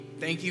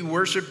Thank you,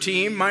 worship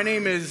team. My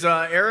name is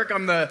Eric.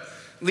 I'm the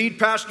lead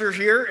pastor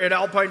here at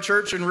Alpine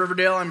Church in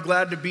Riverdale. I'm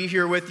glad to be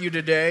here with you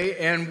today.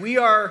 And we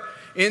are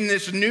in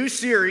this new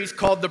series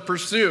called The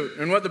Pursuit.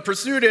 And what The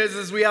Pursuit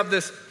is we have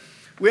this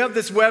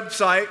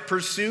website,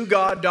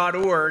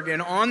 pursuegod.org.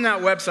 And on that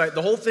website,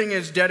 the whole thing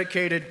is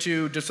dedicated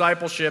to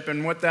discipleship.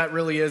 And what that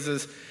really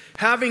is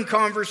having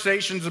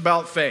conversations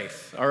about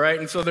faith, all right?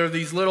 And so there are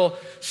these little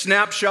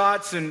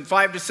snapshots and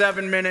 5 to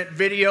 7 minute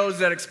videos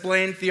that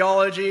explain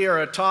theology or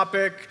a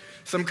topic,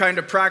 some kind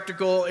of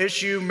practical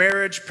issue,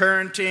 marriage,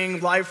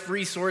 parenting, life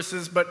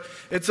resources, but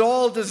it's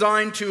all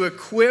designed to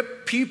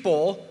equip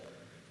people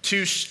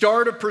to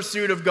start a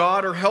pursuit of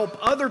God or help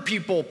other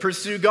people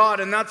pursue God,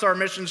 and that's our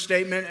mission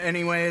statement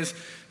anyways,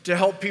 to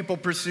help people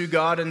pursue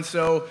God. And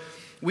so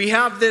we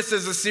have this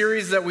as a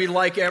series that we'd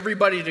like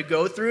everybody to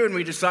go through, and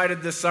we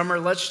decided this summer,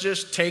 let's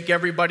just take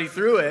everybody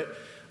through it.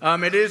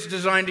 It is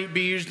designed to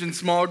be used in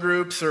small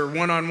groups or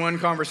one-on-one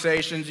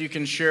conversations. You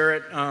can share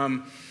it,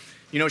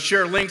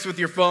 share links with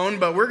your phone,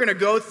 but we're going to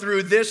go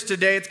through this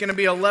today. It's going to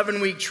be an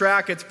 11-week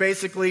track. It's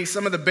basically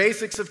some of the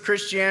basics of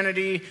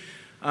Christianity.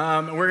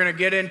 We're going to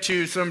get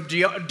into some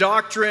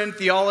doctrine,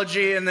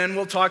 theology, and then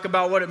we'll talk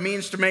about what it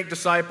means to make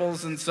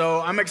disciples. And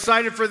so I'm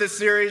excited for this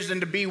series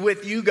and to be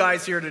with you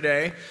guys here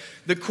today.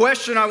 The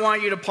question I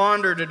want you to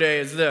ponder today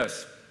is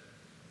this: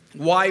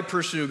 why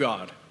pursue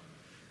God?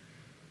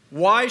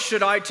 Why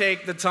should I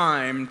take the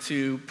time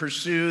to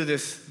pursue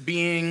this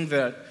being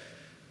that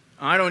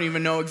I don't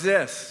even know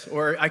exists,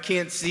 or I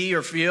can't see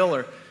or feel,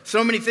 or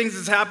so many things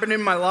that's happened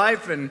in my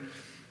life, and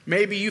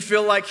maybe you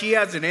feel like he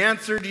hasn't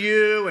answered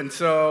you. And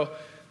so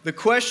the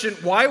question,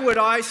 why would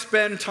I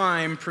spend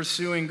time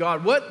pursuing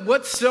God?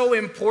 What's so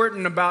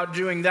important about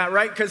doing that,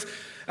 right? Because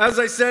as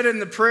I said in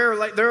the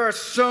prayer, there are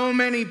so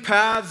many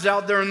paths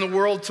out there in the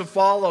world to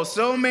follow,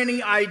 so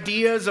many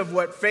ideas of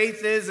what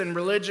faith is and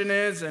religion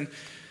is, and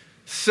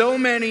so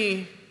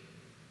many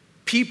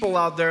people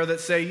out there that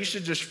say you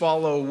should just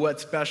follow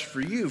what's best for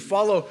you.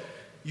 Follow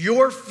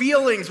your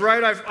feelings,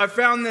 right? I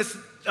found this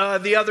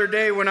the other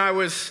day when I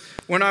was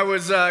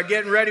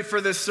getting ready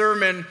for this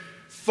sermon.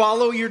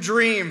 Follow your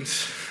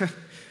dreams.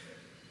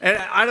 And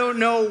I don't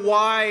know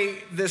why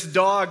this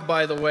dog,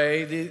 by the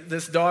way,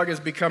 this dog has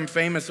become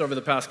famous over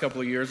the past couple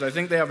of years. I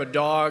think they have a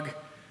dog.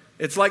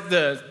 It's like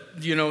the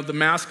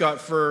mascot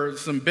for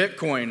some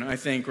Bitcoin, I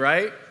think,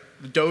 right?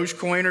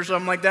 Dogecoin or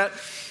something like that.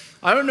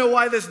 I don't know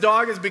why this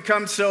dog has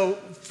become so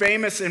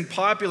famous and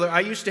popular.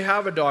 I used to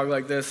have a dog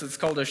like this. It's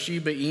called a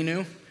Shiba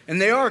Inu.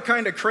 And they are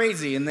kind of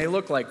crazy, and they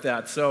look like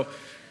that. So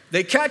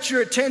they catch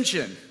your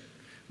attention.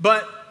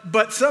 But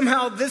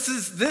somehow this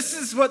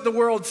is what the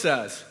world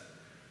says.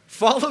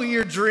 Follow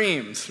your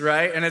dreams,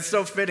 right? And it's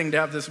so fitting to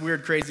have this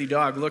weird, crazy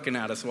dog looking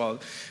at us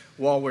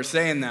while we're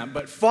saying that.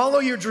 But follow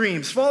your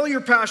dreams, follow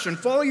your passion,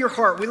 follow your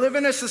heart. We live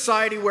in a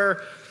society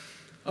where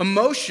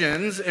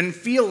emotions and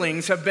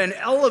feelings have been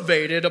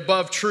elevated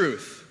above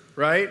truth,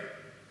 right?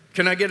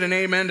 Can I get an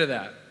amen to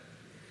that?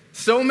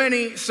 So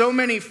many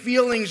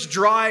feelings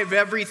drive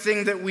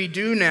everything that we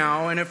do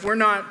now, and if we're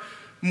not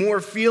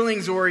more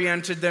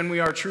feelings-oriented than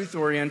we are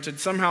truth-oriented,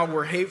 somehow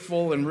we're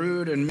hateful and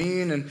rude and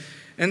mean,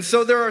 and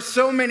so there are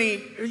so many,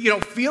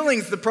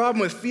 feelings. The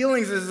problem with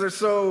feelings is they're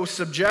so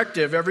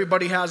subjective.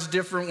 Everybody has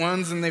different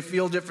ones, and they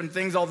feel different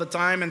things all the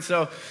time, and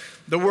so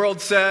the world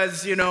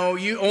says, you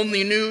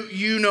only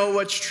know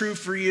what's true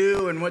for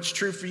you, and what's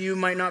true for you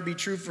might not be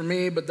true for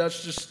me, but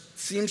that's just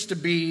seems to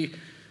be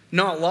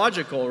not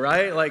logical,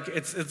 right? Like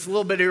it's a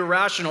little bit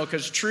irrational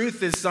because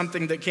truth is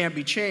something that can't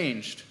be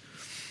changed.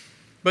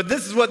 But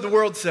this is what the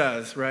world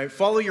says, right?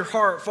 Follow your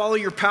heart, follow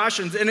your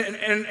passions, and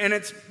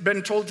it's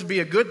been told to be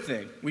a good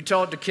thing. We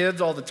tell it to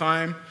kids all the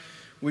time.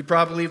 We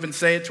probably even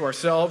say it to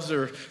ourselves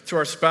or to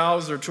our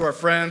spouse or to our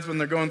friends when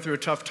they're going through a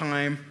tough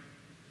time.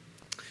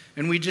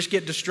 And we just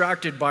get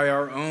distracted by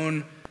our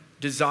own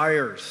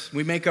desires.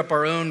 We make up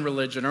our own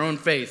religion, our own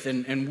faith,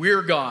 and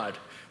we're God.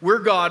 We're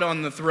God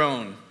on the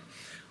throne.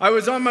 I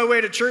was on my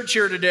way to church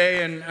here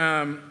today, and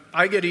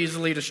I get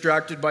easily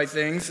distracted by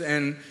things,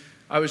 and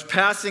I was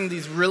passing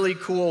these really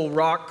cool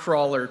rock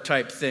crawler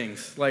type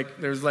things.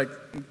 There's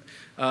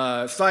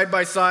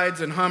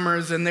side-by-sides and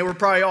Hummers, and they were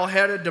probably all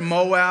headed to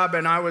Moab,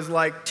 and I was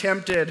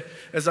tempted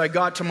as I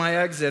got to my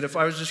exit if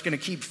I was just going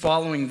to keep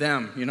following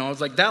them. I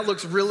was like, that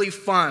looks really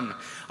fun.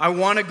 I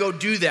want to go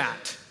do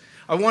that.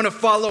 I want to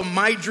follow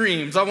my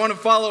dreams. I want to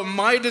follow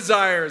my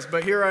desires.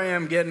 But here I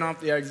am getting off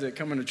the exit,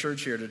 coming to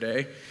church here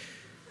today.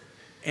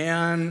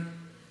 And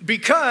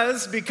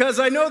because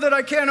I know that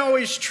I can't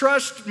always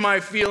trust my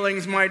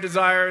feelings, my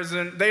desires,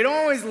 and they don't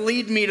always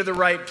lead me to the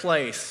right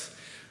place.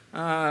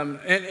 And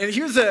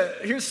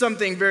here's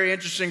something very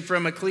interesting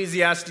from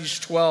Ecclesiastes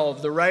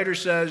 12. The writer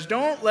says,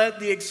 "Don't let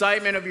the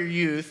excitement of your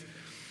youth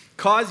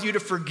cause you to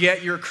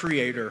forget your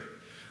Creator.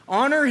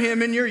 Honor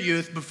Him in your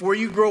youth before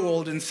you grow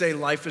old and say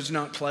life is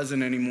not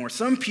pleasant anymore."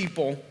 Some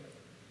people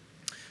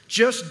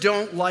just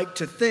don't like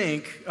to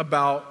think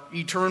about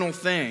eternal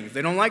things.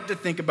 They don't like to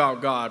think about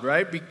God,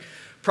 right?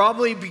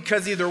 Probably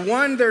because either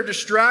one, they're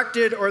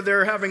distracted, or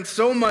they're having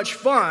so much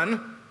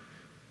fun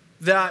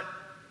that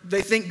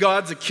they think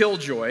God's a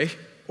killjoy,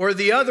 or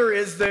the other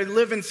is they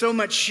live in so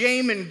much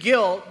shame and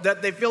guilt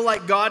that they feel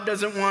like God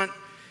doesn't want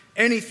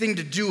anything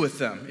to do with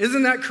them.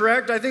 Isn't that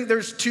correct? I think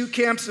there's two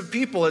camps of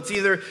people. It's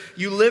either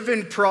you live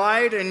in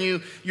pride and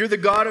you're the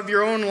God of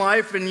your own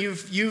life and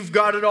you've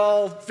got it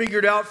all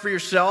figured out for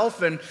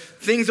yourself and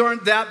things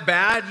aren't that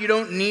bad. You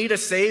don't need a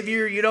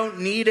savior. You don't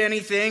need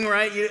anything,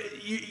 right?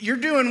 You're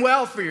doing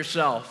well for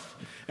yourself.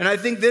 And I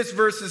think this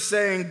verse is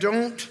saying,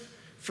 don't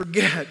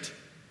forget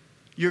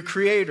your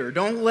Creator.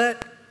 Don't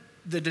let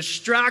the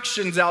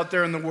distractions out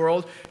there in the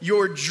world,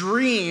 your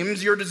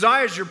dreams, your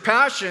desires, your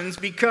passions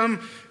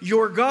become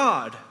your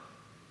God.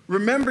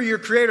 Remember your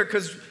Creator,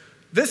 because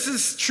this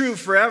is true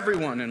for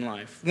everyone in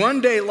life.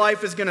 One day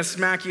life is going to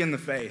smack you in the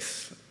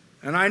face.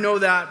 And I know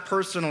that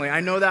personally.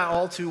 I know that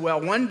all too well.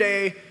 One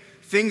day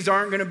things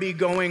aren't going to be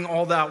going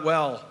all that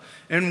well.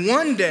 And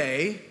one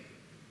day,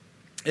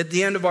 at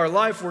the end of our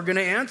life, we're going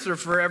to answer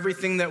for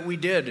everything that we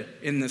did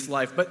in this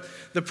life. But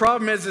the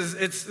problem is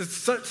it's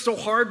so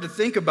hard to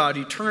think about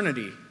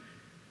eternity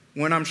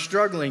when I'm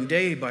struggling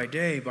day by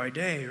day by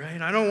day,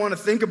 right? I don't want to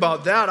think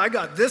about that. I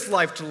got this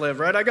life to live,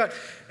 right? I got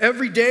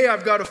every day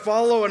I've got to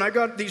follow, and I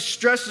got these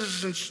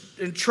stresses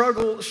and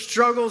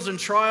struggles and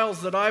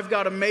trials that I've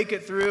got to make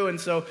it through. And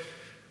so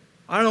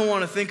I don't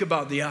want to think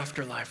about the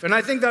afterlife. And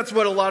I think that's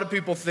what a lot of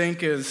people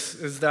think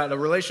is that a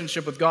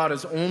relationship with God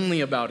is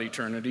only about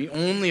eternity,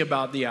 only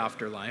about the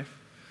afterlife.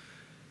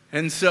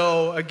 And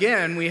so,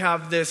 again, we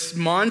have this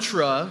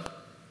mantra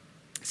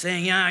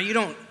saying, yeah, you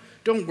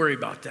don't worry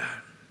about that.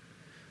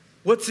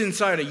 What's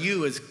inside of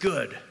you is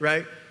good,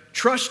 right?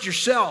 Trust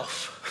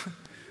yourself.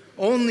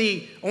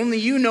 Only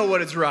you know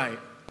what is right.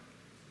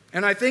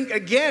 And I think,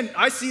 again,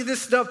 I see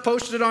this stuff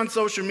posted on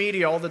social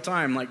media all the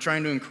time, like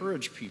trying to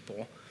encourage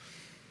people.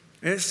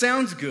 And it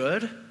sounds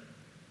good.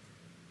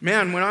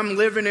 Man, when I'm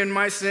living in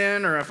my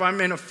sin, or if I'm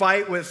in a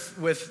fight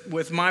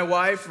with my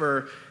wife,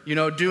 or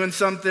doing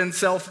something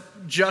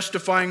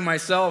self-justifying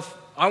myself,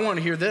 I want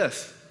to hear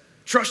this.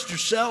 Trust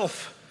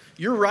yourself.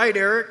 You're right,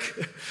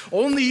 Eric.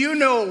 Only you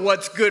know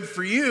what's good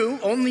for you.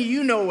 Only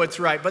you know what's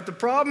right. But the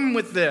problem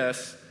with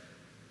this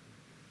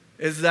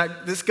is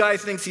that this guy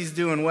thinks he's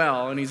doing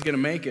well and he's going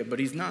to make it, but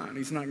he's not.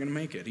 He's not going to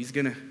make it. He's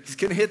going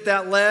to hit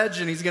that ledge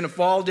and he's going to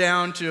fall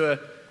down to a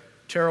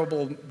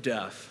terrible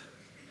death.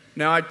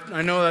 Now,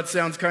 I know that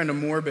sounds kind of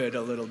morbid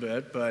a little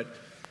bit, but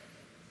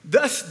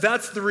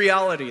that's the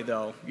reality,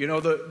 though.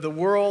 The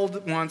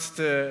world wants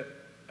to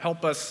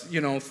help us,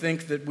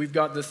 think that we've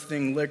got this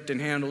thing licked and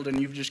handled, and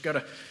you've just got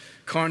to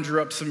conjure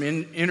up some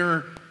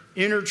inner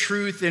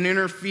truth and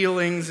inner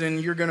feelings,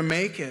 and you're going to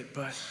make it.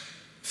 But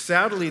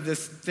sadly,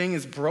 this thing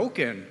is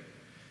broken,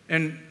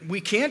 and we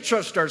can't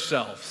trust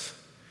ourselves.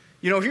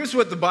 Here's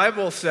what the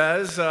Bible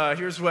says.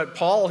 Here's what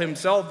Paul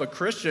himself, a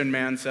Christian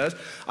man, says.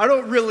 I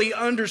don't really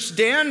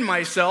understand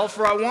myself,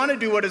 for I want to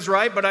do what is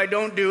right, but I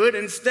don't do it.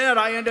 Instead,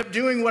 I end up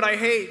doing what I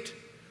hate.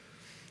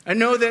 I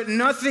know that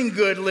nothing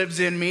good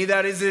lives in me,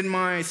 that is in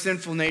my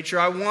sinful nature.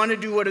 I want to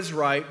do what is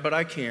right, but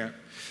I can't.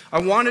 I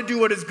want to do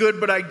what is good,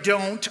 but I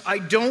don't. I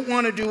don't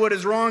want to do what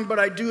is wrong, but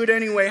I do it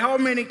anyway. How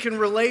many can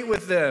relate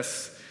with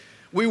this?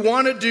 We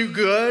want to do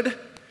good.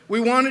 We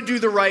want to do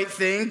the right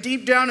thing.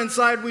 Deep down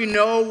inside, we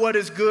know what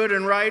is good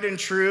and right and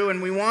true, and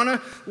we want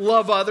to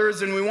love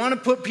others, and we want to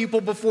put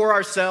people before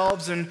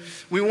ourselves, and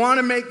we want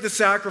to make the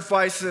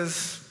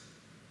sacrifices.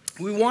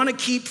 We want to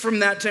keep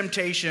from that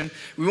temptation.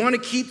 We want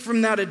to keep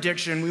from that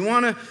addiction. We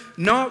want to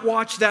not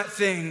watch that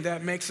thing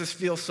that makes us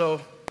feel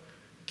so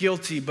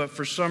guilty, but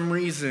for some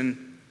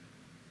reason,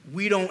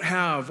 we don't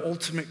have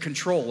ultimate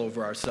control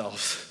over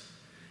ourselves.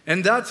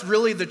 And that's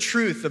really the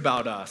truth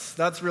about us.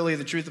 That's really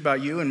the truth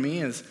about you and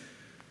me is,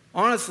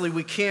 honestly,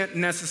 we can't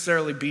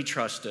necessarily be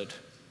trusted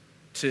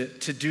to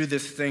do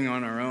this thing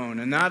on our own.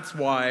 And that's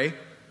why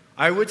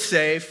I would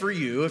say for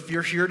you, if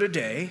you're here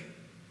today,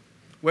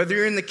 whether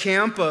you're in the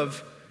camp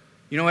of,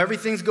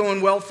 everything's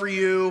going well for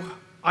you,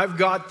 I've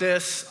got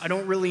this, I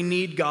don't really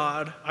need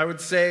God. I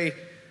would say,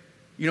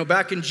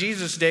 back in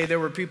Jesus' day, there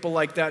were people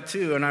like that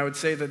too. And I would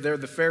say that they're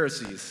the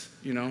Pharisees,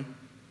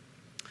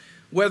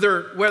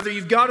 Whether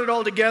you've got it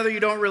all together, you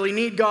don't really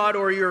need God,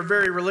 or you're a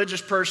very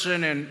religious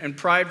person and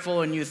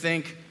prideful and you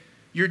think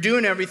you're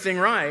doing everything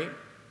right,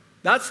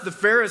 that's the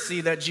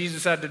Pharisee that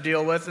Jesus had to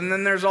deal with. And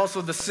then there's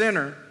also the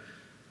sinner.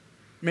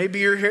 Maybe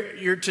you're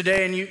here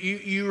today and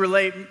you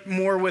relate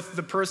more with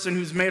the person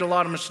who's made a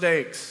lot of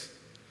mistakes,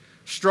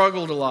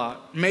 struggled a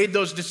lot, made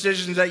those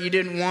decisions that you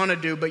didn't want to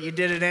do, but you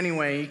did it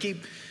anyway. You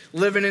keep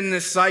living in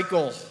this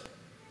cycle.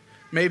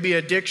 Maybe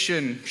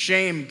addiction,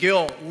 shame,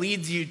 guilt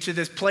leads you to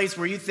this place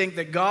where you think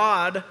that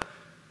God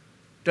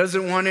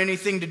doesn't want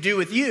anything to do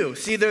with you.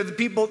 See, they're the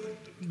people,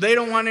 they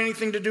don't want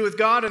anything to do with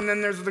God, and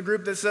then there's the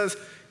group that says,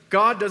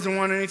 God doesn't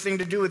want anything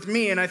to do with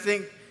me. And I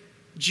think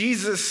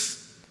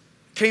Jesus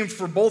came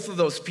for both of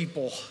those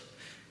people.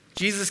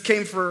 Jesus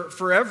came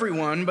for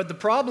everyone, but the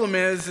problem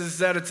is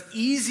that it's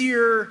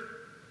easier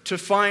to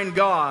find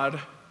God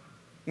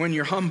when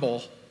you're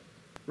humble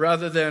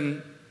rather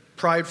than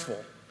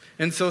prideful.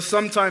 And so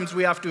sometimes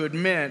we have to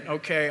admit,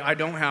 okay, I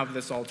don't have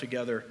this all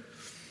together.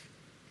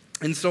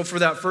 And so for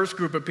that first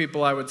group of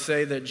people, I would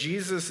say that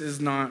Jesus is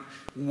not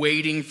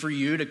waiting for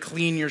you to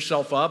clean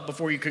yourself up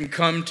before you can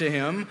come to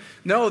him.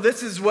 No,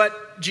 this is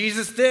what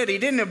Jesus did. He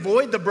didn't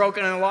avoid the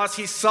broken and the lost.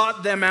 He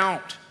sought them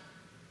out.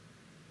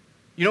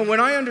 You know, when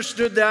I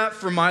understood that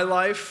for my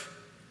life,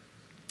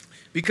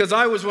 because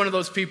I was one of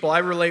those people, I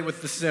relate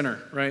with the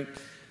sinner, right?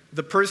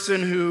 The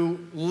person who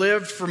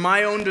lived for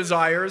my own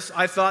desires.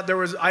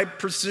 I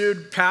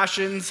pursued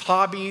passions,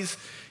 hobbies,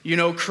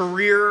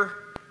 career.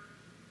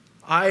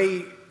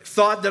 I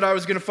thought that I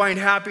was going to find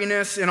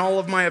happiness in all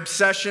of my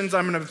obsessions.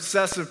 I'm an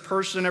obsessive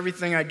person.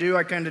 Everything I do,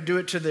 I kind of do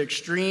it to the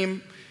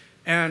extreme.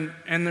 And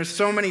there's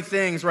so many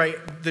things, right?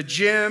 The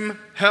gym,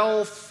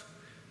 health,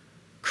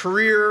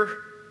 career,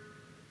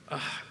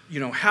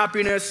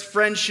 happiness,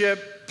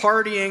 friendship,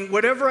 partying,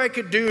 whatever I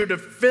could do to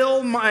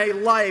fill my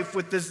life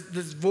with this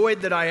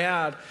void that I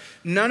had.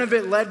 None of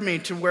it led me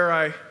to where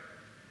I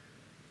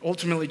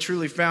ultimately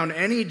truly found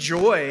any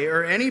joy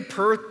or any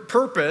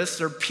purpose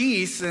or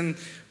peace.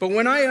 But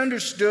when I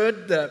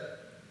understood that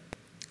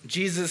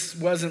Jesus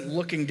wasn't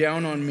looking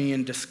down on me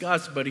in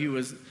disgust, but he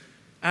was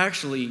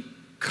actually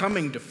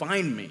coming to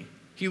find me.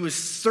 He was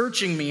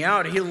searching me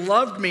out. He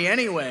loved me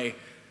anyway.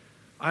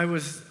 I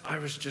was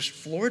just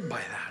floored by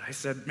that. I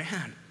said,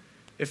 man,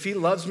 if he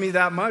loves me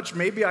that much,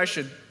 maybe I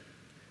should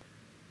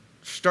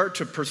start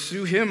to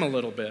pursue him a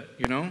little bit,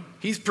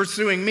 He's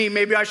pursuing me.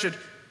 Maybe I should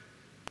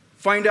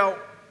find out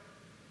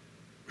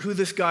who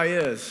this guy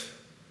is.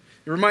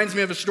 It reminds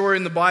me of a story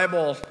in the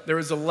Bible. There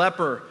was a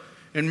leper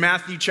in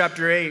Matthew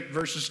chapter 8,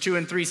 verses 2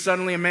 and 3.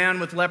 Suddenly a man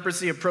with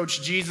leprosy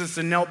approached Jesus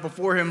and knelt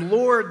before him.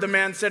 Lord, the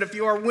man said, if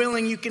you are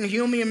willing, you can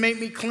heal me and make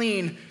me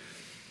clean.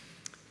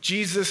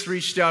 Jesus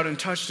reached out and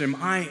touched him.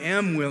 I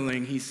am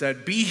willing, he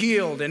said. Be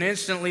healed. And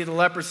instantly the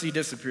leprosy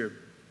disappeared.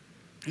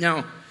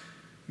 Now,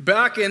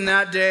 back in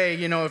that day,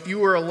 if you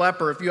were a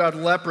leper, if you had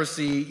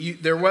leprosy,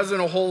 there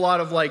wasn't a whole lot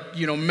of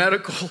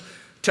medical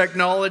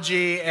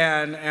technology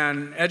and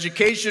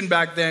education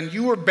back then.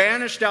 You were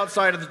banished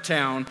outside of the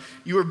town.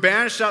 You were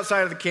banished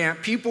outside of the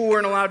camp. People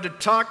weren't allowed to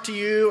talk to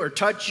you or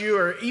touch you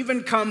or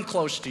even come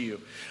close to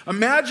you.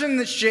 Imagine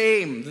the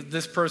shame that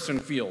this person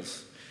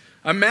feels.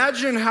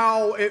 Imagine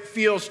how it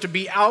feels to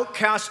be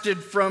outcasted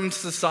from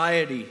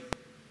society.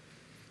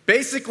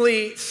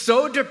 Basically,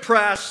 so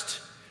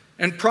depressed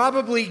and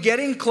probably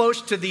getting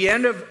close to the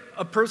end of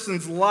a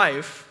person's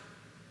life.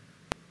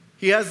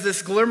 He has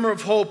this glimmer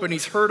of hope, and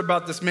he's heard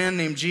about this man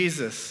named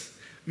Jesus.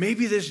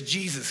 Maybe this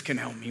Jesus can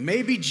help me.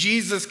 Maybe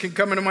Jesus can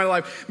come into my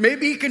life.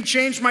 Maybe he can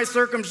change my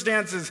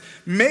circumstances.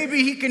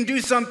 Maybe he can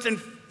do something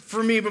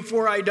for me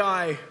before I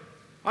die.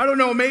 I don't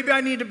know. Maybe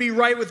I need to be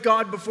right with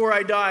God before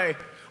I die.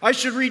 I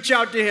should reach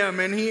out to him.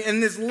 And in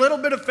this little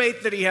bit of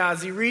faith that he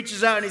has, he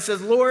reaches out and he says,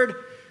 Lord,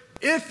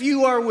 if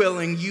you are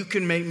willing, you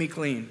can make me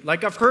clean.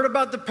 I've heard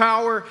about the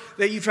power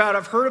that you've had.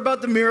 I've heard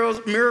about the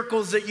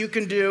miracles that you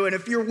can do. And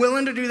if you're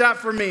willing to do that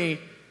for me,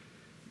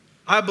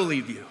 I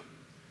believe you.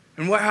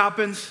 And what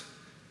happens?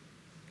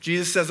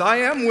 Jesus says, I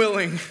am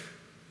willing.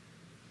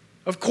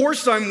 Of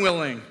course I'm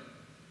willing.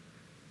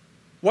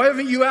 Why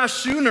haven't you asked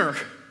sooner?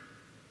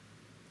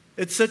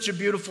 It's such a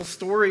beautiful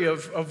story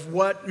of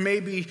what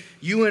maybe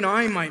you and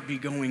I might be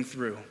going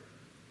through.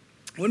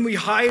 When we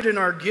hide in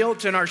our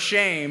guilt and our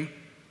shame,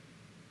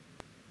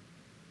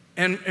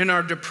 and in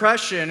our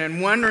depression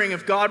and wondering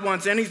if God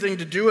wants anything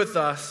to do with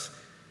us,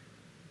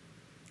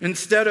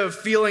 instead of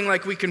feeling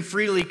like we can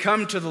freely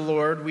come to the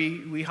Lord,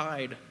 we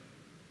hide.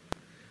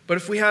 But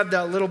if we had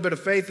that little bit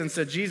of faith and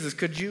said, Jesus,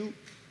 could you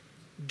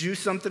do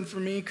something for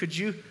me? Could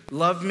you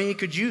love me?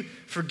 Could you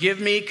forgive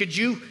me? Could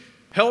you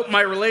help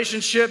my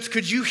relationships?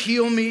 Could you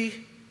heal me?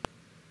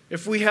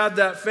 If we had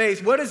that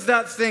faith, what is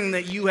that thing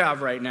that you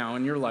have right now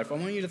in your life? I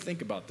want you to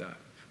think about that.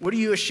 What are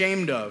you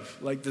ashamed of,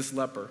 like this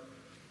leper?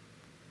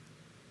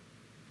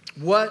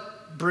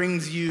 What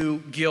brings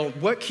you guilt?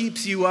 What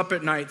keeps you up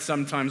at night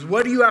sometimes?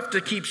 What do you have to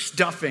keep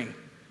stuffing?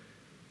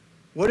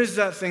 What is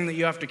that thing that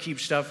you have to keep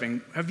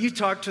stuffing? Have you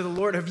talked to the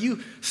Lord? Have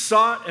you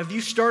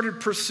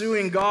started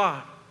pursuing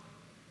God?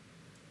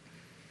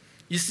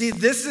 You see,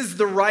 this is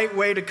the right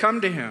way to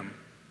come to him.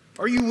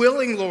 Are you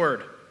willing,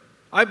 Lord?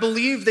 I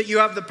believe that you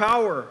have the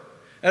power.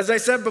 As I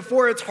said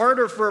before, it's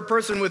harder for a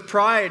person with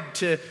pride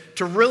to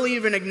really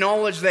even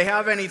acknowledge they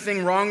have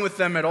anything wrong with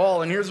them at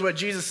all. And here's what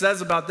Jesus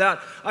says about that.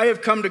 I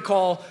have come to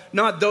call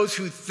not those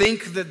who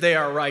think that they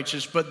are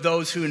righteous, but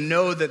those who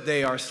know that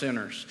they are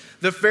sinners.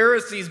 The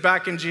Pharisees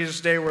back in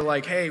Jesus' day were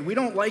like, hey, we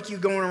don't like you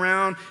going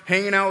around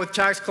hanging out with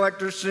tax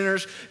collectors,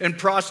 sinners, and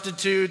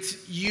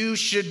prostitutes. You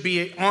should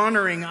be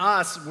honoring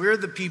us. We're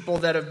the people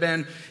that have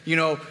been,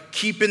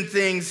 keeping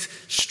things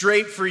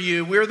straight for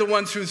you. We're the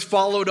ones who's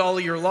followed all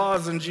of your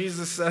laws. And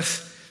Jesus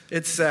says,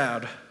 it's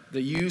sad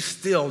that you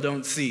still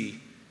don't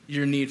see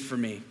your need for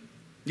me.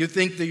 You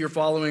think that you're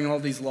following all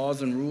these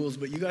laws and rules,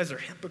 but you guys are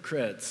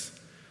hypocrites.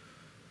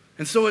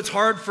 And so it's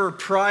hard for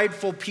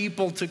prideful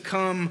people to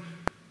come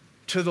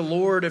to the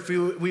Lord if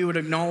we would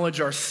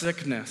acknowledge our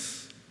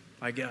sickness,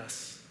 I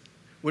guess,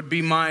 would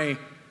be my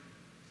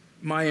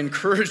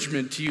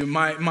encouragement to you,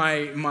 my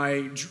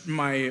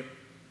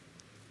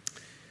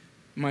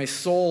my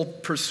sole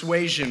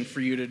persuasion for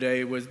you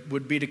today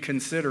would be to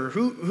consider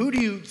who do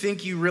you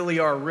think you really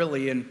are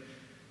really,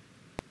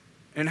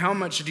 and how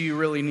much do you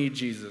really need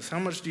Jesus? How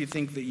much do you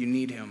think that you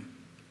need him?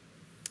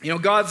 You know,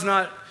 God's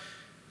not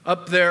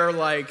up there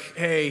like,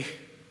 hey,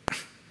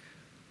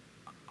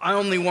 I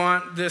only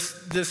want this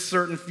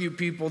certain few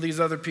people. These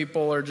other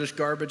people are just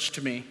garbage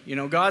to me. You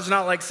know, God's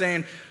not like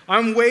saying,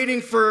 I'm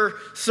waiting for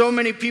so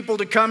many people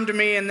to come to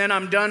me and then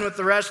I'm done with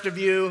the rest of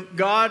you.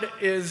 God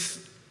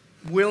is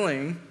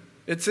willing.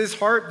 It's his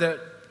heart that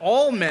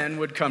all men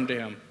would come to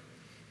him.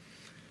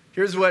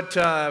 Here's what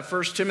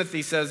 1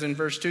 Timothy says in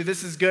verse 2.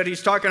 This is good.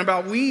 He's talking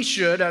about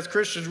as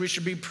Christians, we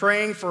should be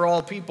praying for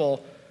all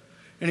people.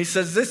 And he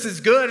says, this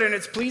is good and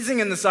it's pleasing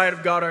in the sight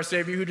of God our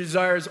Savior, who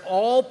desires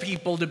all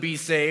people to be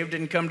saved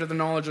and come to the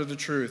knowledge of the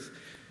truth.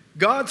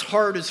 God's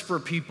heart is for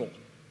people.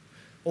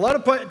 A lot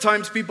of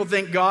times people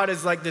think God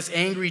is like this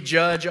angry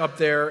judge up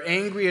there,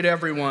 angry at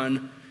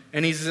everyone.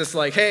 And he's just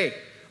like, hey,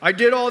 I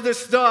did all this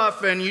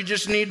stuff and you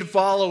just need to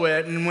follow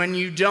it. And when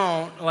you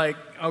don't, like,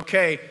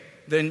 okay,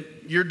 then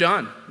you're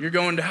done. You're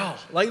going to hell.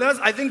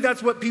 I think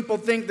that's what people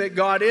think that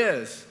God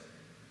is.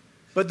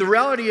 But the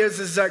reality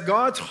is that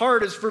God's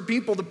heart is for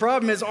people. The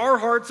problem is our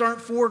hearts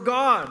aren't for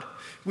God.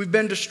 We've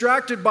been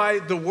distracted by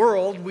the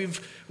world.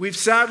 We've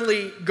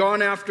sadly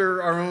gone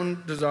after our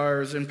own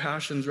desires and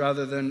passions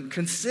rather than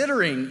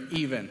considering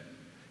even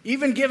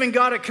giving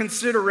God a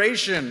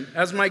consideration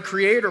as my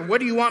creator. What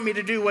do you want me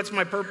to do? What's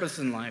my purpose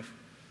in life?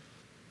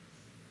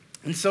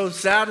 And so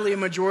sadly, a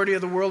majority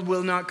of the world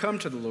will not come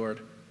to the Lord.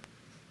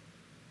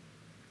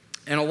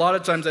 And a lot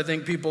of times I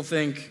think people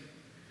think,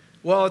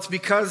 well, it's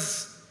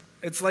because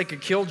it's like a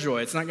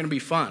killjoy. It's not going to be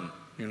fun,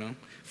 you know.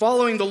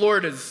 Following the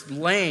Lord is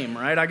lame,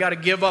 right? I got to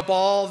give up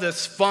all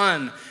this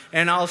fun.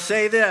 And I'll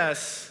say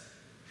this,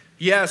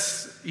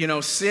 yes, you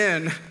know,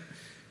 sin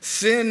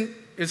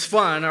is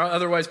fun, or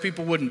otherwise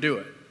people wouldn't do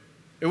it.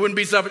 It wouldn't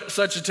be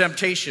such a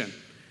temptation.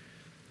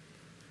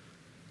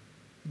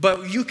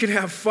 But you can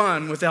have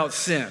fun without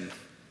sin.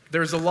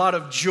 There's a lot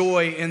of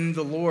joy in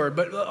the Lord.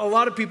 But a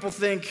lot of people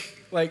think,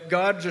 like,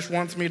 God just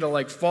wants me to,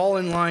 like, fall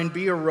in line,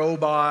 be a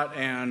robot,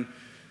 and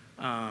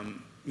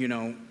you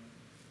know,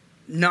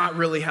 not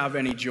really have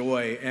any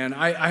joy. And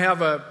I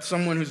have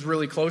someone who's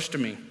really close to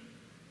me.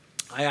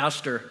 I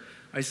asked her,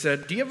 I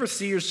said, do you ever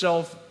see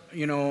yourself,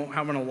 you know,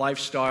 having a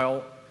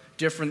lifestyle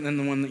different than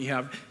the one that you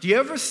have? Do you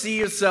ever see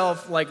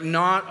yourself like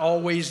not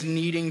always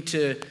needing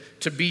to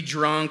be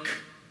drunk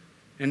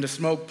and to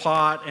smoke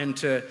pot and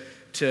to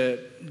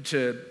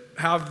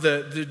have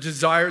the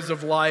desires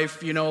of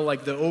life, you know,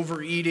 like the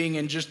overeating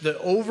and just the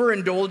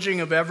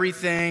overindulging of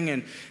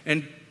everything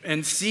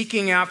and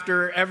seeking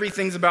after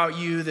everything's about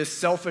you, this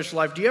selfish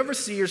life? Do you ever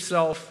see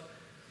yourself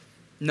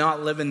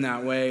not living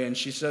that way? And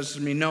she says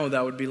to me, no,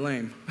 that would be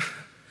lame.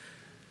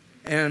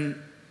 and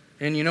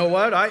you know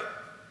what?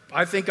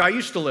 I think I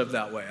used to live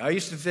that way. I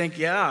used to think,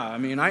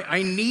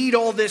 I need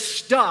all this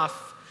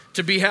stuff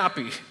to be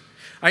happy.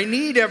 I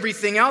need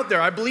everything out there.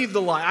 I believe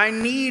the lie. I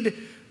need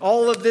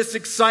all of this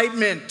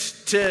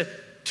excitement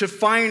to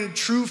find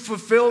true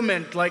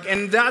fulfillment.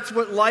 And that's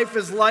what life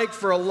is like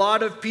for a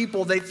lot of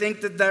people. They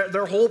think that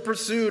their whole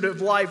pursuit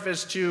of life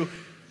is to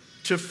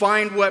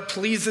find what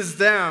pleases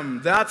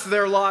them. That's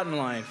their lot in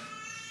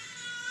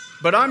life.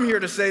 But I'm here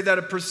to say that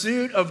a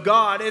pursuit of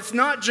God, it's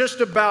not just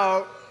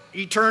about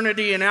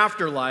eternity and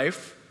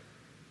afterlife,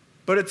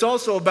 but it's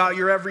also about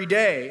your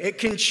everyday. It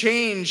can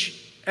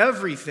change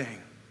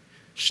everything.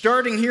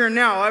 Starting here and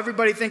now,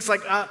 everybody thinks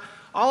like,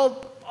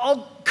 I'll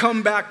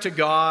come back to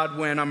God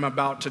when I'm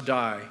about to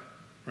die,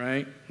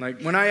 right?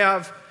 Like when I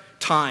have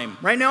time.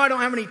 Right now I don't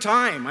have any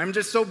time. I'm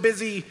just so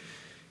busy,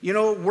 you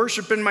know,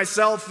 worshiping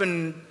myself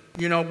and,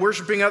 you know,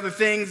 worshiping other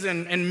things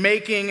and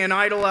making an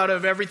idol out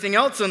of everything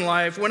else in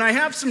life. When I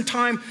have some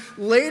time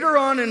later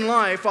on in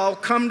life, I'll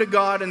come to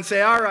God and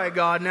say, all right,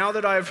 God, now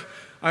that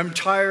I'm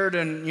tired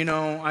and, you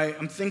know,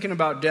 I'm thinking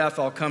about death,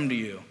 I'll come to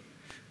you.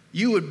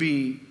 You would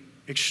be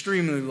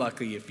extremely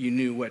lucky if you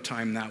knew what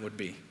time that would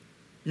be.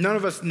 None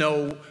of us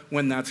know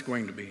when that's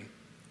going to be.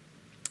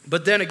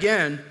 But then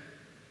again,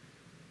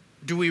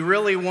 do we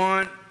really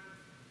want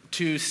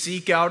to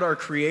seek out our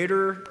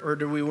Creator, or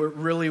do we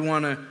really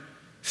want to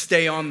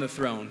stay on the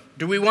throne?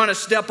 Do we want to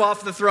step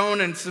off the throne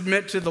and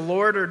submit to the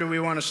Lord, or do we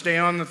want to stay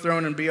on the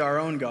throne and be our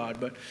own God?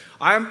 But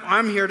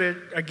I'm here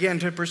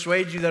to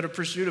persuade you that a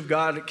pursuit of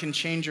God can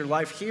change your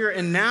life here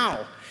and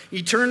now.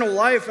 Eternal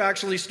life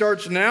actually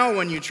starts now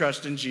when you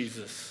trust in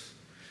Jesus.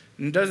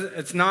 And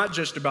it's not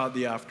just about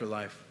the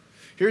afterlife.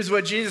 Here's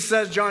what Jesus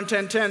says, John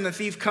 10:10, the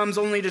thief comes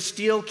only to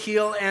steal,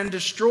 kill, and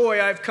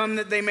destroy. I've come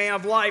that they may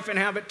have life and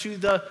have it to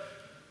the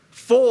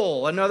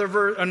full. Another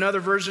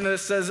version of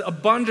this says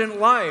abundant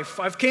life.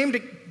 I've came to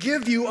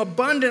give you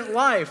abundant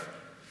life.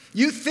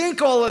 You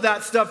think all of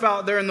that stuff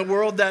out there in the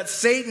world that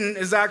Satan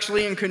is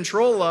actually in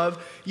control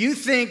of, you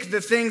think the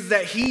things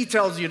that he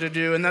tells you to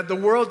do and that the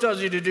world tells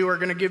you to do are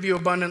going to give you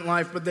abundant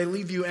life, but they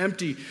leave you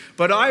empty.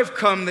 But I've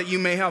come that you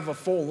may have a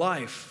full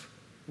life,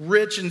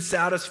 rich and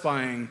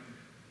satisfying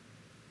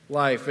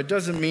life. It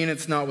doesn't mean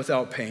it's not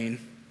without pain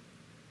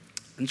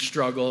and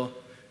struggle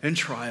and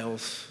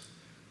trials.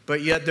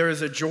 But yet there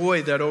is a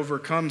joy that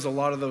overcomes a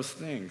lot of those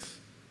things.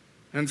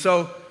 And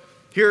so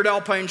here at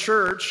Alpine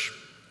Church,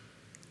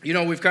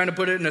 we've kind of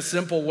put it in a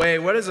simple way.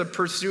 What does a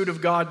pursuit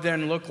of God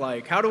then look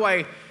like? How do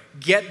I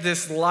get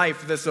this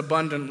life, this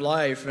abundant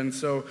life? And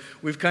so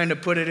we've kind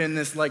of put it in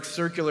this like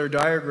circular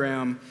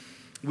diagram.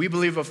 We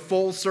believe a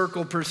full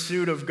circle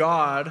pursuit of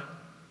God,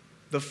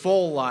 the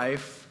full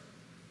life,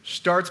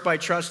 starts by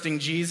trusting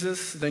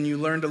Jesus. Then you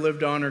learn to live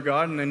to honor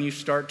God, and then you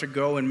start to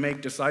go and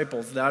make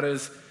disciples. That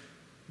is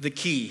the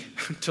key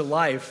to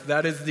life.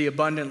 That is the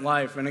abundant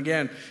life. And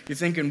again, you're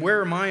thinking,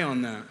 where am I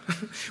on that?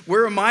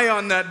 Where am I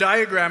on that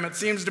diagram? It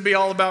seems to be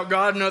all about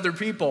God and other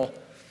people.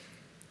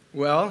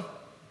 Well,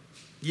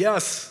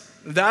 yes,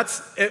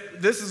 that's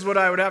it. This is what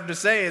I would have to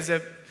say is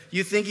if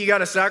you think you got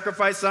to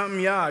sacrifice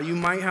something, yeah, you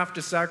might have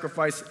to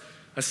sacrifice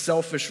a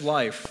selfish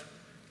life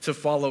to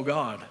follow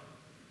God.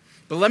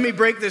 But let me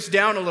break this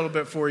down a little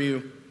bit for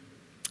you.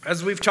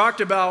 As we've talked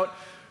about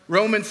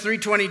Romans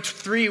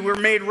 3:23, we're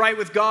made right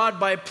with God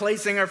by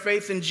placing our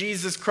faith in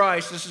Jesus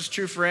Christ. This is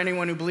true for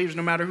anyone who believes,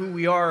 no matter who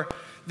we are.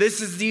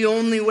 This is the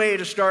only way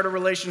to start a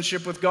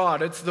relationship with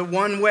God. It's the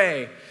one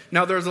way.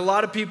 Now, there's a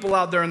lot of people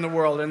out there in the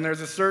world, and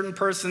there's a certain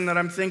person that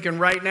I'm thinking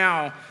right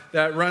now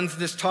that runs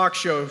this talk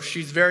show.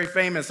 She's very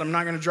famous. I'm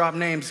not going to drop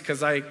names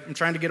because I'm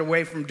trying to get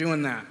away from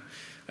doing that.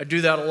 I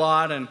do that a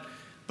lot,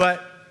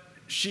 but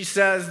she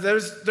says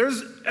there's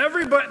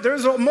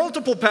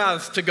multiple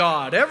paths to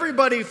God.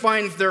 Everybody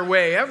finds their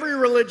way. Every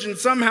religion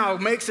somehow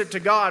makes it to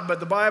God,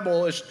 but the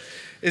Bible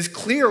is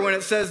clear when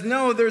it says,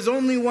 no, there's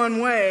only one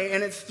way,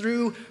 and it's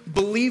through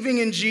believing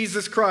in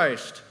Jesus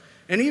Christ.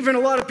 And even a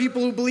lot of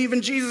people who believe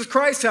in Jesus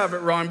Christ have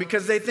it wrong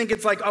because they think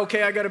it's like,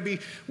 okay, I got to be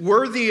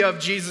worthy of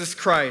Jesus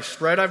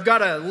Christ, right? I've got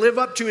to live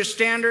up to his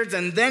standards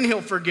and then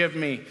he'll forgive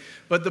me.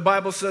 But the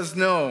Bible says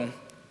no.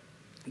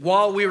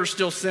 While we were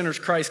still sinners,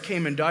 Christ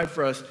came and died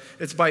for us.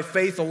 It's by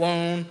faith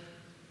alone,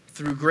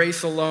 through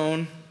grace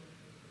alone,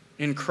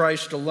 in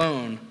Christ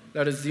alone.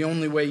 That is the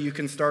only way you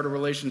can start a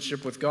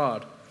relationship with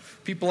God.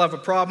 People have a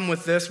problem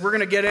with this. We're going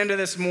to get into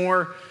this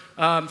more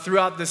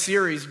throughout the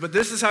series, but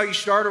this is how you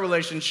start a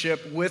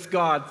relationship with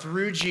God,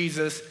 through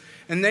Jesus.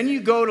 And then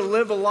you go to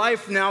live a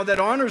life now that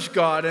honors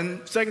God.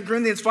 And 2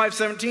 Corinthians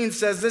 5:17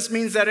 says this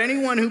means that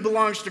anyone who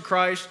belongs to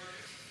Christ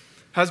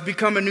has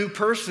become a new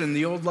person.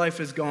 The old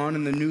life is gone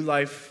and the new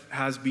life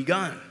has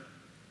begun.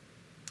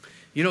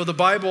 The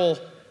Bible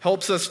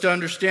helps us to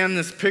understand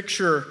this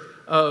picture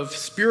of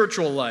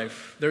spiritual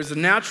life. There's a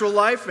natural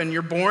life and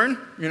you're born.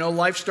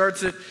 Life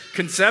starts at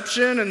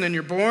conception and then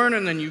you're born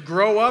and then you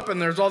grow up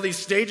and there's all these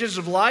stages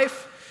of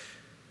life.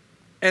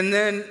 And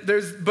then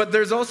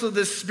there's also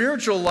this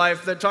spiritual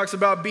life that talks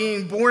about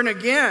being born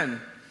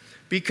again.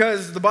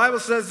 Because the Bible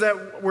says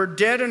that we're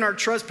dead in our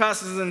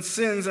trespasses and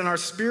sins and our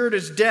spirit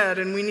is dead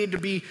and we need to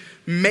be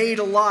made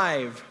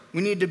alive.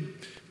 We need to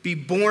be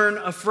born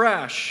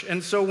afresh.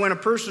 And so when a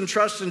person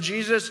trusts in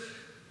Jesus,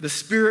 the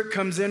Spirit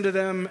comes into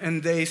them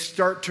and they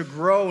start to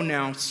grow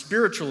now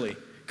spiritually.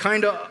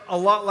 Kind of a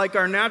lot like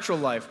our natural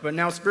life, but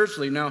now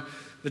spiritually. Now,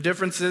 the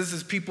difference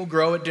is people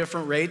grow at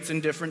different rates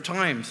and different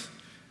times.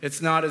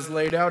 It's not as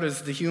laid out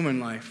as the human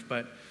life,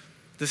 but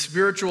the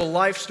spiritual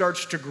life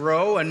starts to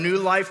grow. A new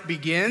life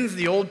begins.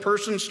 The old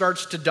person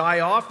starts to die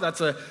off. That's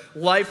a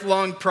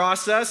lifelong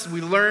process. We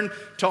learn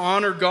to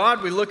honor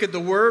God. We look at the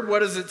Word.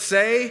 What does it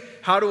say?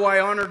 How do I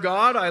honor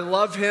God? I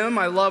love Him.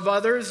 I love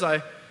others.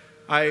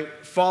 I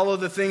follow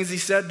the things He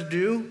said to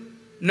do.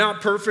 Not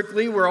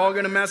perfectly. We're all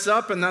going to mess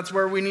up, and that's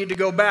where we need to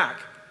go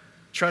back.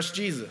 Trust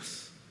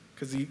Jesus,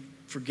 because He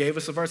forgave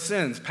us of our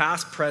sins,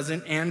 past,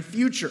 present, and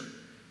future.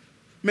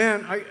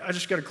 Man, I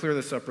just got to clear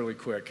this up really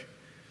quick.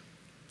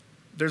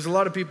 There's a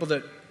lot of people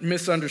that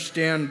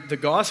misunderstand the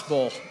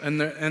gospel, and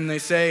they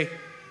say,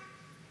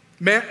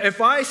 man,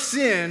 if I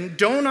sin,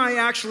 don't I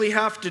actually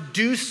have to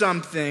do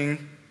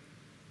something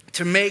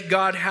to make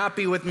God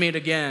happy with me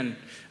again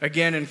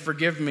and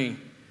forgive me?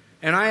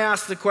 And I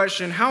ask the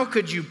question, how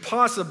could you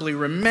possibly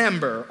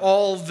remember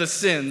all the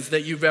sins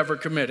that you've ever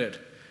committed?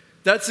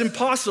 That's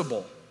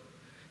impossible.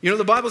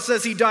 The Bible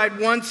says He died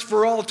once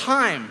for all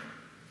time.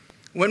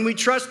 When we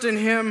trust in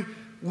Him,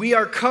 we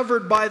are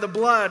covered by the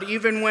blood.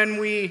 Even when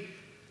we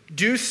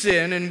do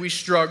sin and we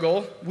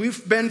struggle,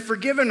 we've been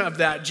forgiven of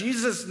that.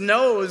 Jesus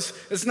knows.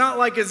 It's not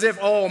like as if,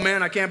 oh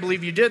man, I can't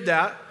believe you did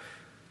that.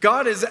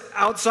 God is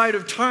outside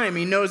of time.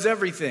 He knows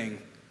everything.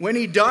 When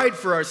He died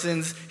for our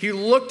sins, He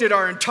looked at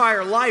our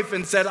entire life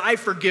and said, I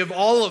forgive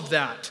all of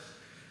that.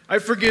 I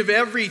forgive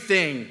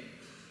everything.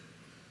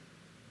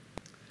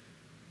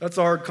 That's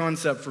a hard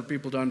concept for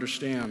people to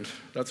understand.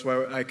 That's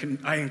why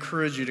I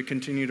encourage you to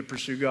continue to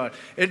pursue God.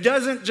 It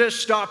doesn't just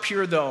stop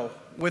here, though,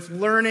 with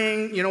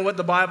learning, what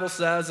the Bible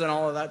says and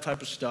all of that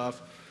type of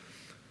stuff.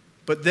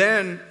 But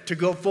then, to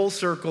go full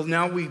circle,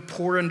 now we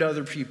pour into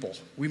other people.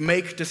 We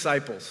make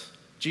disciples.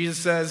 Jesus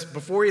says,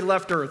 before He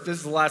left earth, this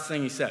is the last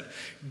thing He said,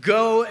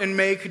 go and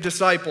make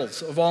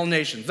disciples of all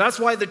nations. That's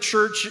why the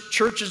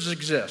churches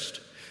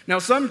exist. Now,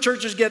 some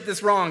churches get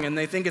this wrong, and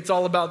they think it's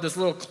all about this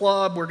little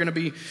club. We're going to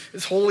be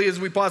as holy as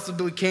we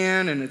possibly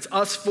can, and it's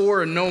us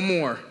four and no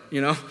more,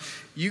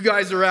 You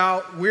guys are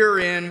out, we're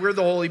in, we're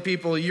the holy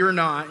people, you're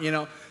not,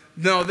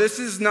 No, this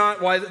is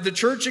not why the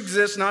church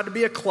exists, not to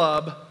be a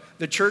club.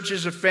 The church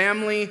is a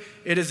family,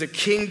 it is a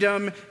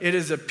kingdom, it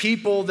is a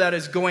people that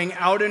is going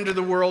out into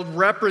the world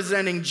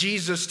representing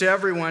Jesus to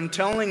everyone,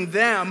 telling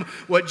them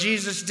what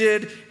Jesus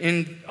did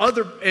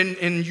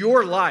in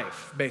your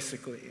life,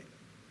 basically.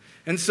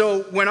 And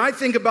so when I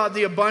think about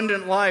the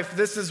abundant life,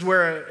 this is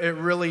where it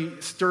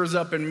really stirs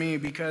up in me,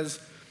 because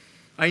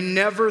I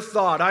never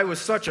thought I was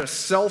such a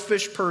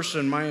selfish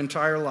person my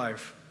entire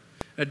life.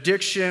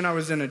 Addiction, I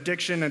was in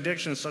addiction.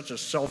 Addiction is such a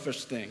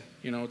selfish thing.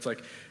 It's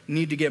like,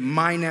 need to get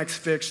my next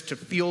fix to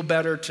feel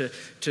better,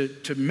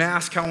 to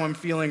mask how I'm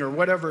feeling or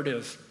whatever it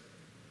is.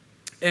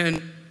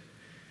 And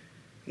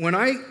when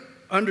I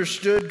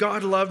understood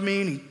God loved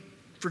me and He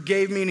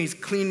forgave me and He's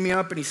cleaned me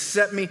up and He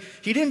set me,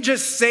 He didn't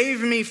just save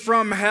me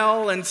from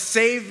hell and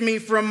save me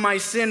from my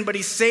sin, but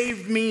He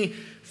saved me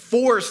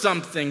for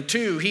something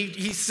too.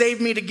 He saved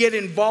me to get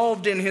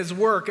involved in His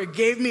work. It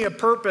gave me a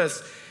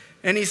purpose.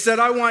 And He said,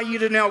 I want you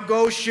to now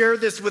go share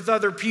this with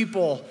other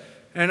people.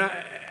 And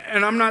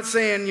I'm not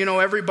saying,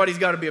 everybody's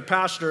got to be a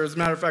pastor. As a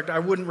matter of fact, I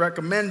wouldn't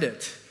recommend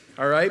it.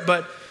 All right?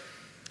 But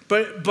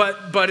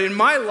in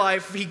my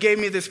life, He gave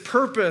me this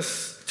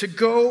purpose to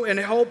go and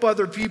help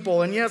other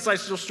people. And yes, I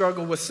still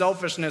struggle with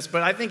selfishness,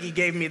 but I think He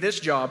gave me this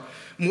job.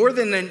 More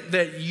than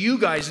that you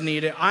guys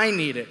need it, I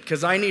need it,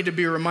 because I need to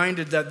be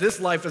reminded that this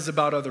life is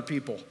about other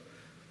people.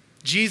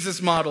 Jesus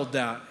modeled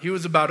that. He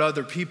was about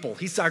other people.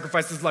 He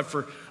sacrificed His life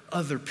for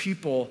other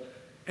people.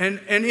 And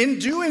in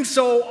doing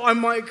so,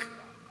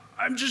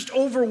 I'm just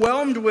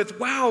overwhelmed with,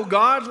 wow,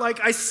 God,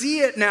 I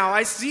see it now.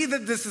 I see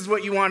that this is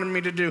what You wanted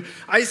me to do.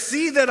 I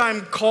see that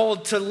I'm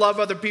called to love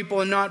other people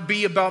and not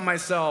be about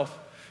myself.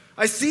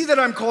 I see that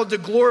I'm called to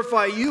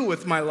glorify You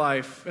with my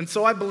life. And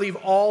so I believe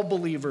all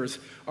believers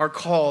are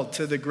called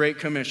to the Great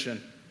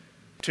Commission,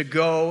 to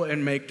go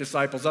and make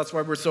disciples. That's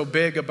why we're so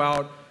big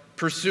about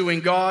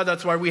pursuing God.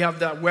 That's why we have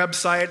that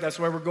website. That's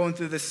why we're going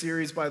through this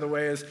series, by the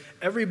way, is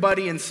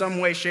everybody in some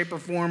way, shape, or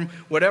form,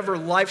 whatever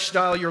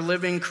lifestyle you're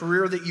living,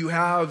 career that you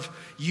have,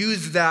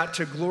 use that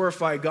to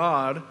glorify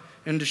God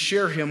and to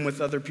share Him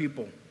with other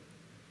people.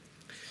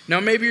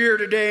 Now, maybe you're here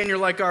today and you're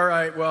like, all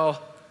right,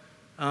 well,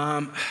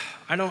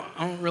 I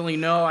don't really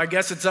know. I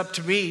guess it's up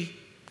to me.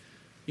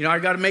 I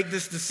got to make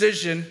this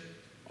decision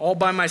all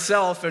by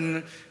myself,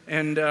 and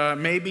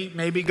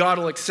maybe God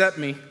will accept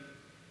me.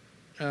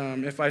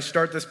 If I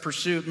start this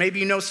pursuit. Maybe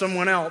you know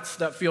someone else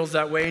that feels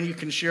that way and you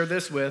can share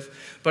this with.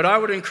 But I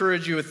would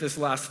encourage you with this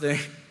last thing.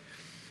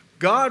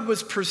 God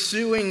was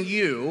pursuing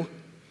you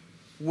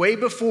way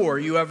before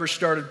you ever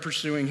started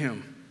pursuing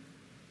Him.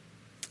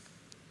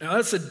 Now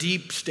that's a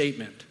deep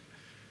statement.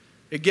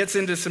 It gets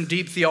into some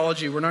deep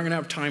theology we're not going to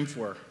have time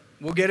for.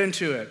 We'll get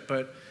into it.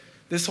 But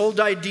this whole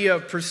idea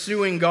of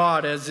pursuing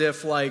God as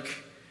if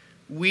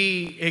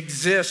we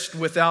exist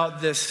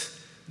without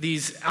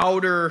these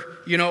outer,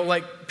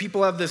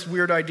 people have this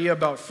weird idea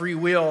about free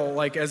will,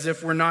 as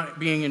if we're not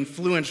being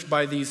influenced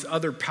by these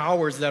other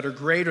powers that are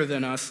greater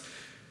than us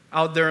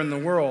out there in the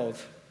world.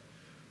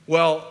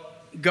 Well,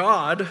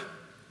 God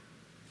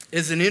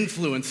is an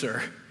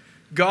influencer.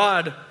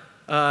 God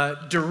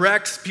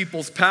directs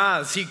people's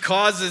paths. He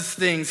causes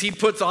things. He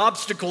puts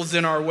obstacles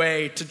in our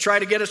way to try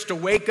to get us to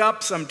wake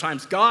up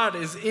sometimes. God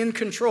is in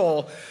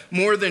control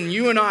more than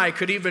you and I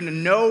could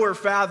even know or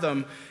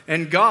fathom.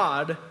 And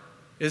God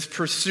is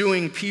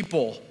pursuing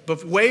people,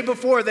 but way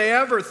before they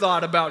ever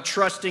thought about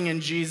trusting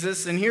in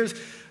Jesus. And here's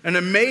an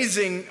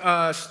amazing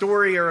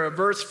story or a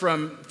verse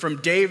from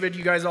David.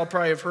 You guys all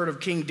probably have heard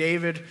of King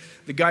David,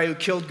 the guy who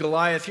killed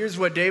Goliath. Here's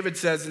what David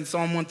says in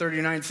Psalm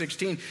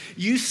 139:16.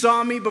 You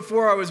saw me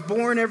before I was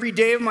born. Every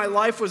day of my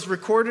life was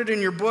recorded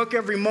in Your book.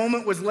 Every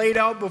moment was laid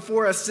out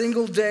before a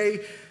single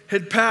day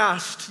had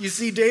passed. You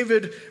see,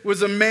 David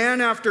was a man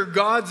after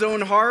God's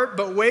own heart,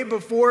 but way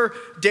before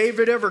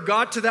David ever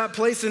got to that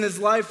place in his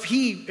life,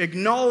 he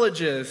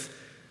acknowledges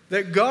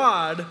that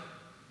God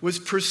was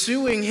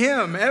pursuing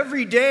him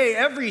every day.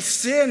 Every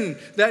sin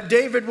that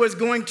David was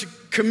going to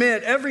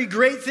commit, every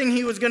great thing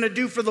he was going to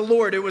do for the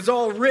Lord, it was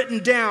all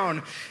written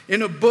down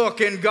in a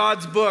book, in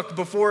God's book,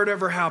 before it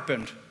ever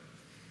happened.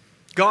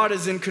 God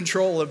is in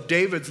control of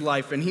David's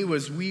life, and he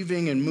was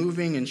weaving and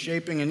moving and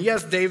shaping. And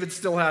yes, David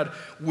still had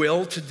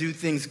will to do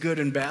things good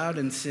and bad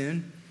and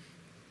sin.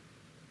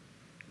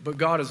 But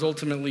God is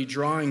ultimately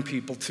drawing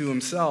people to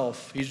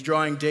Himself. He's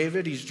drawing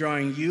David. He's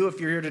drawing you. If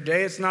you're here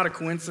today, it's not a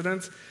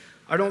coincidence.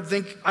 I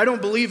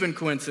don't believe in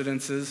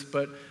coincidences,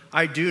 but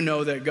I do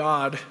know that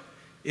God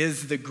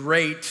is the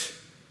great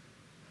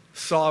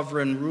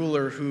sovereign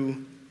ruler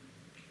who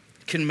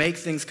can make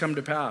things come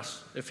to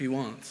pass if He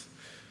wants.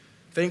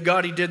 Thank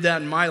God He did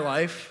that in my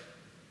life.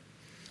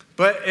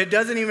 But it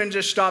doesn't even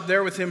just stop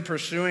there with Him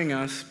pursuing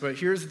us. But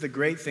here's the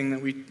great thing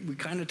that we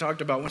kind of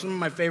talked about. Some of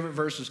my favorite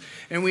verses.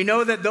 And we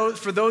know that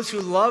for those who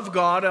love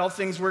God, all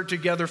things work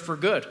together for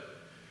good.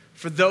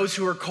 For those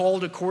who are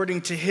called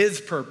according to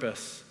His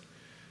purpose.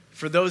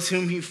 For those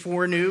whom he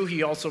foreknew,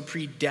 he also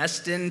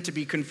predestined to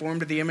be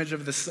conformed to the image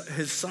of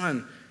his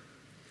Son.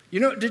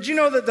 Did you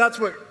know that that's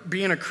what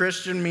being a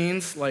Christian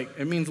means?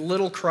 It means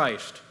little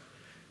Christ.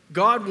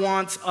 God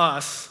wants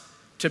us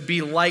to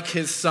be like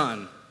his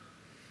Son.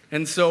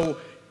 And so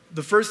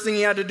the first thing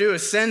he had to do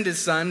is send his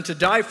Son to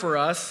die for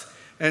us.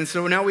 And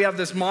so now we have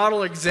this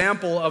model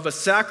example of a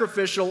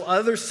sacrificial,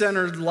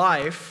 other-centered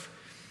life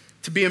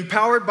to be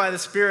empowered by the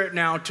Spirit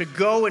now to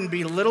go and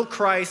be little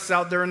Christs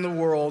out there in the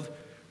world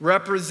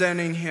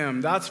representing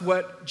him. That's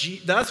what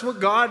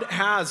God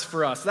has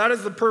for us. That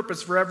is the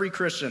purpose for every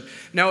Christian.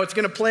 Now it's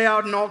going to play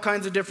out in all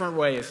kinds of different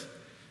ways.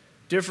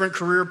 Different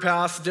career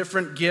paths,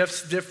 different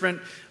gifts,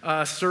 different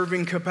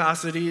serving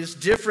capacities,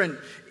 different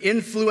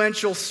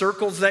influential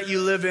circles that you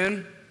live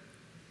in.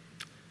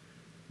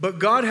 But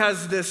God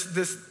has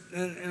this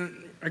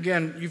and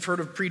again, you've heard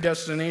of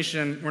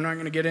predestination. We're not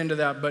going to get into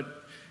that,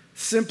 but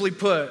simply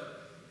put,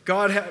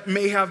 God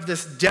may have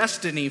this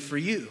destiny for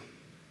you.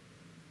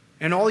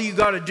 And all you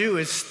got to do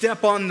is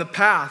step on the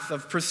path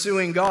of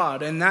pursuing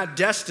God, and that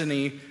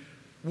destiny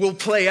will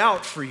play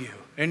out for you.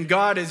 And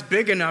God is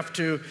big enough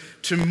to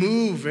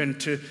move and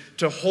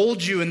to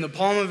hold you in the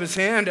palm of his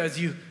hand as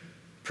you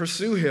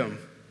pursue him.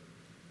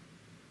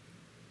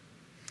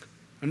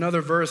 Another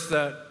verse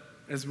that,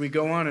 as we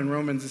go on in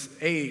Romans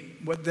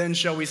 8, what then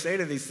shall we say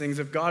to these things?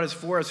 If God is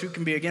for us, who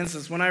can be against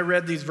us? When I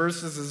read these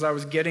verses as I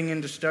was getting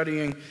into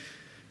studying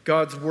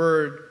God's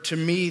word, to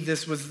me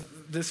this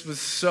was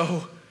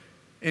so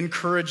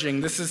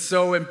encouraging. This is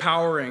so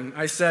empowering.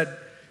 I said,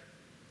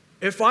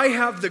 if I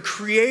have the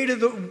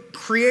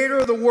creator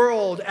of the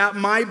world at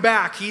my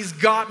back, he's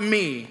got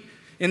me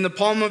in the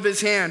palm of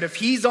his hand. If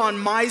he's on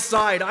my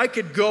side, I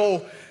could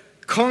go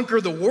conquer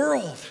the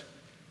world,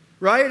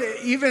 right?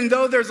 Even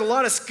though there's a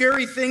lot of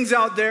scary things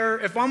out there,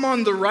 if I'm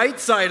on the right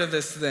side of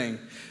this thing,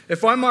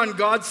 if I'm on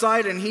God's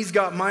side and he's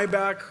got my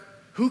back,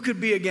 who could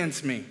be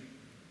against me,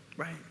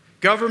 right?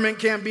 Government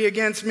can't be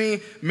against me.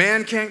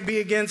 Man can't be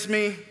against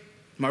me.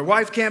 My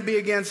wife can't be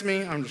against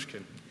me. I'm just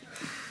kidding.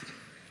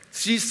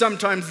 She's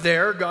sometimes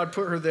there. God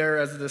put her there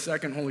as the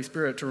second Holy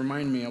Spirit to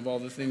remind me of all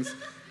the things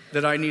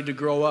that I need to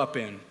grow up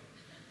in.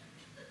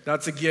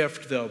 That's a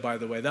gift, though, by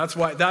the way. That's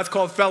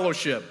called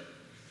fellowship.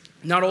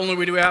 Not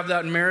only do we have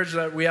that in marriage,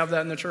 that we have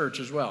that in the church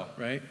as well,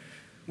 right?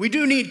 We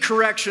do need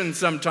correction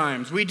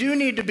sometimes. We do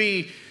need to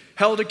be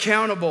held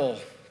accountable.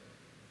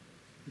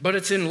 But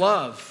it's in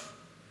love.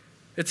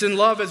 It's in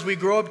love as we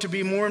grow up to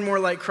be more and more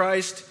like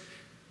Christ.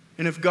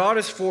 And if God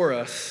is for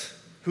us,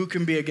 who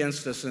can be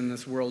against us in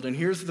this world? And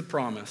here's the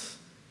promise.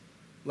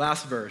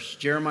 Last verse,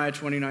 Jeremiah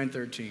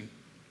 29:13.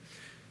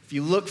 If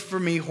you look for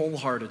me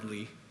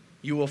wholeheartedly,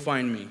 you will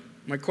find me.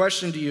 My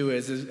question to you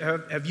is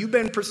have you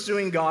been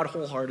pursuing God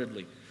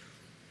wholeheartedly?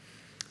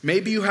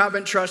 Maybe you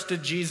haven't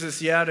trusted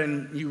Jesus yet,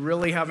 and you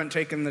really haven't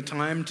taken the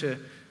time to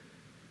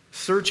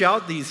search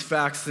out these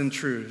facts and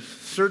truths.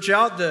 Search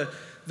out the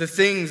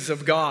things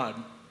of God.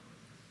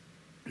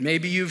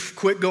 Maybe you've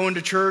quit going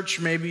to church.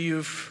 Maybe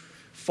you've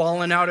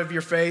fallen out of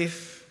your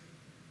faith.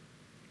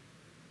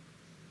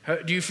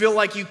 Do you feel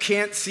like you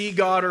can't see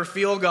God or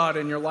feel God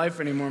in your life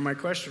anymore? My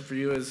question for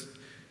you is,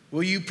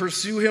 will you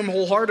pursue him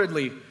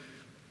wholeheartedly?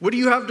 What do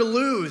you have to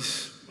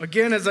lose?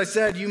 Again, as I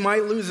said, you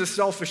might lose a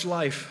selfish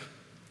life,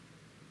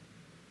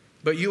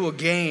 but you will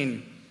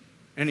gain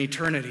an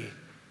eternity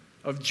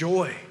of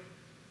joy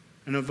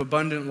and of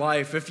abundant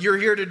life. If you're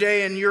here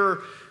today and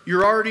you're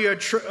already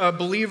a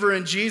believer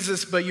in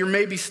Jesus, but you're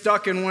maybe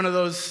stuck in one of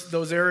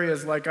those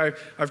areas, like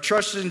I've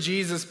trusted in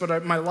Jesus,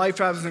 but my life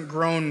hasn't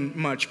grown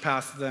much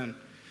past then.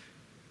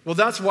 Well,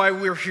 that's why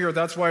we're here.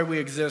 That's why we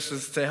exist,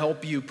 is to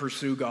help you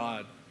pursue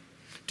God,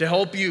 to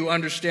help you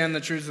understand the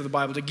truths of the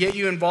Bible, to get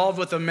you involved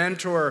with a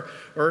mentor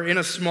or in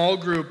a small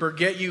group, or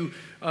get you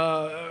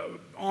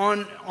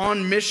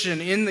on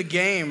mission in the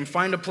game,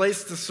 find a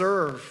place to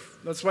serve.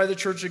 That's why the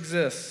church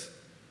exists.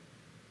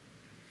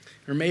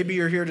 Or maybe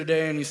you're here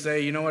today and you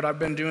say, you know what, I've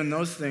been doing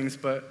those things,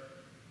 but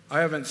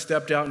I haven't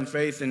stepped out in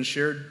faith and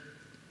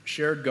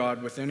shared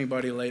God with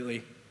anybody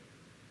lately.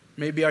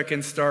 Maybe I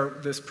can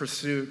start this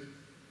pursuit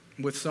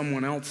with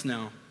someone else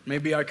now.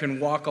 Maybe I can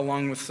walk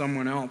along with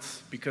someone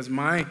else because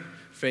my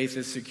faith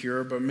is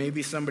secure, but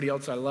maybe somebody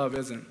else I love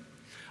isn't.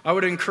 I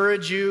would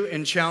encourage you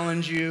and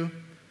challenge you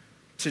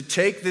to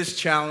take this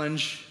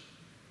challenge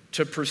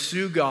to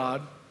pursue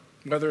God,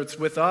 whether it's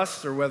with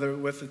us or whether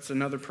it's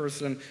another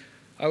person.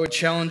 I would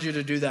challenge you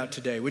to do that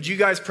today. Would you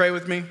guys pray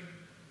with me?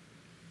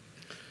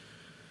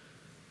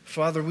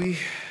 Father, we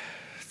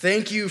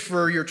thank you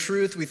for your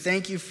truth. We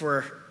thank you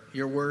for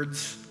your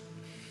words,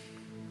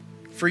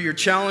 for your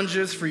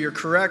challenges, for your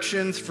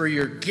corrections, for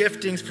your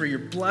giftings, for your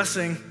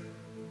blessing.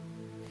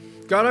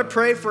 God, I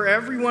pray for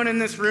everyone in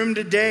this room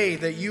today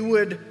that you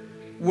would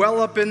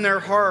well up in their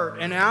heart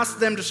and ask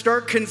them to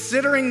start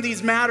considering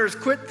these matters.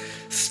 Quit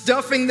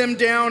stuffing them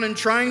down and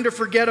trying to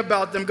forget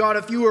about them. God,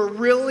 if you are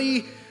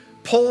really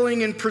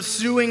pulling and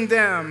pursuing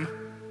them,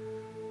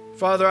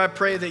 Father, I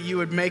pray that you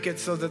would make it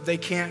so that they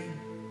can't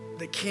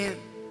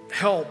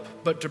help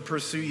but to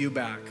pursue you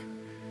back.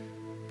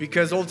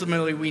 because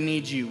ultimately we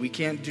need you. We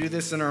can't do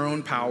this in our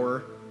own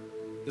power.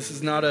 This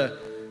is not a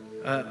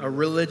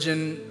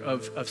religion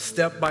of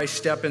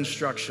step-by-step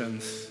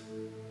instructions,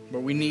 but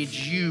we need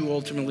you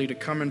ultimately to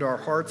come into our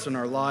hearts and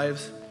our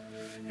lives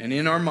and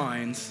in our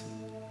minds.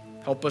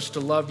 Help us to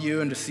love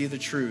you and to see the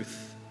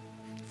truth.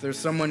 If there's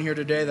someone here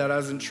today that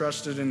hasn't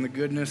trusted in the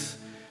goodness,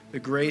 the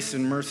grace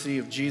and mercy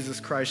of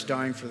Jesus Christ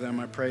dying for them,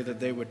 I pray that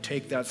they would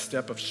take that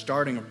step of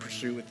starting a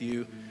pursuit with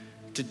you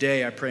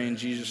today. I pray in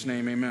Jesus'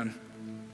 name, amen.